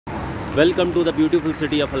Welcome to the beautiful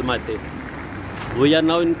city of Almaty. We are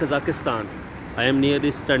now in Kazakhstan. I am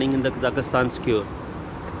nearly standing in the Kazakhstan square.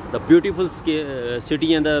 The beautiful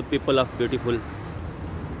city and the people of beautiful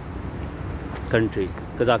country,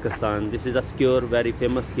 Kazakhstan. This is a square, very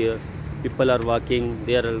famous square. People are walking,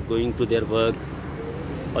 they are going to their work.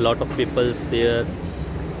 A lot of people there.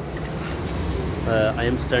 I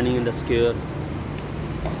am standing in the square.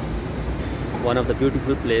 One of the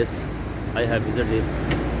beautiful place. I have visited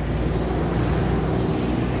this.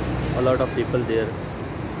 A lot of people there.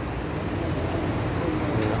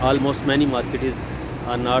 Almost many markets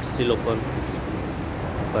are not still open,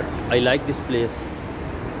 but I like this place.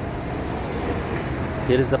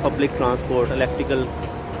 Here is the public transport, electrical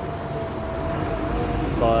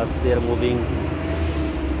cars, they are moving.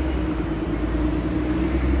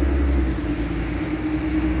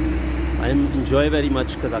 I enjoy very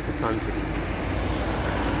much Kazakhstan city,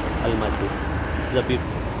 Almaty. This is a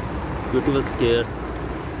beautiful square.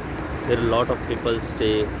 There are a lot of people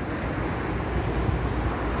stay.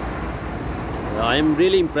 I am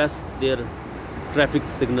really impressed their traffic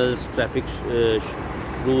signals, traffic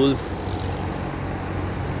rules.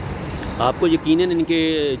 आपको यकीनन इनके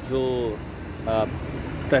जो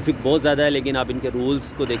traffic बहुत ज़्यादा है, लेकिन आप इनके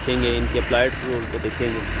रूल्स को देखेंगे, इनके अप्लाइड रूल को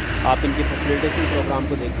देखेंगे, आप इनके फैसिलिटेशन प्रोग्राम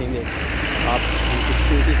को देखेंगे, आप इनकी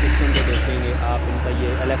सिक्योरिटी सिस्टम को देखेंगे, आप इनका ये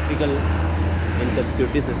इलेक्ट्रिकल इनका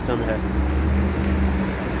सिक्योरिटी सिस्टम है।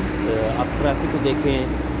 आप ट्रैफिक को देखें,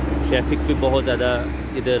 ट्रैफिक भी बहुत ज़्यादा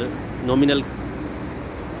इधर नॉमिनल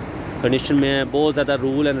कंडीशन में है, बहुत ज़्यादा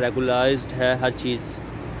रूल एंड रेगुलाइज्ड है, हर चीज़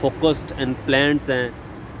फोकस्ड एंड प्लान्स हैं,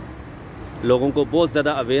 लोगों को बहुत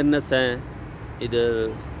ज़्यादा अवेयरनेस है।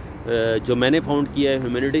 इधर जो मैंने फाउंड किया है,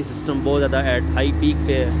 ह्यूमैनिटी सिस्टम बहुत ज़्यादा एट हाई पीक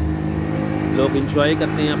पे है, लोग इंजॉय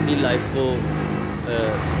करते हैं अपनी लाइफ को।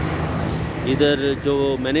 इधर जो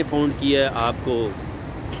मैंने फाउंड किया है, आपको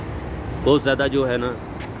बहुत ज़्यादा जो है ना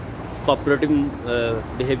कोऑपरेटिव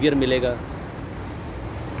बिहेवियर मिलेगा।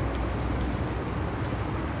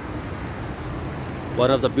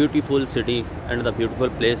 One of the beautiful city and the beautiful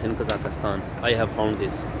place in Kazakhstan. I have found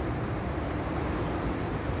this.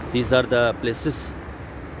 These are the places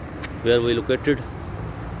where we located.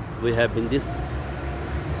 We have been this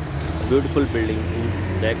beautiful building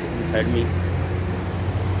back inside me.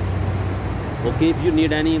 Okay, if you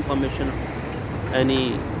need any information, any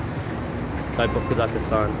type of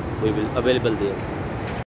Kazakhstan, we will available there.